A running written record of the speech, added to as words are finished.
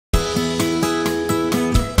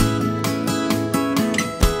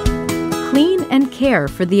and care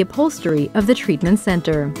for the upholstery of the treatment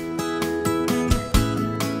center.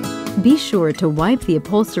 Be sure to wipe the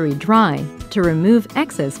upholstery dry to remove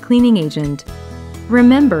excess cleaning agent.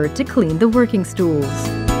 Remember to clean the working stools.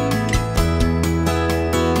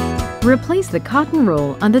 Replace the cotton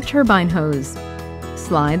roll on the turbine hose.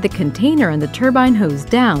 Slide the container on the turbine hose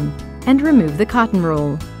down and remove the cotton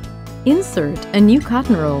roll. Insert a new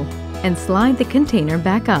cotton roll and slide the container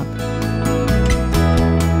back up.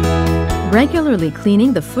 Regularly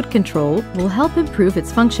cleaning the foot control will help improve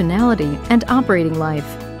its functionality and operating life.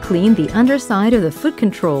 Clean the underside of the foot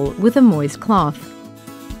control with a moist cloth.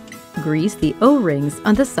 Grease the O-rings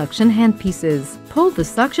on the suction handpieces. Pull the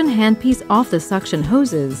suction handpiece off the suction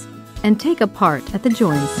hoses and take apart at the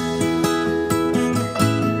joints.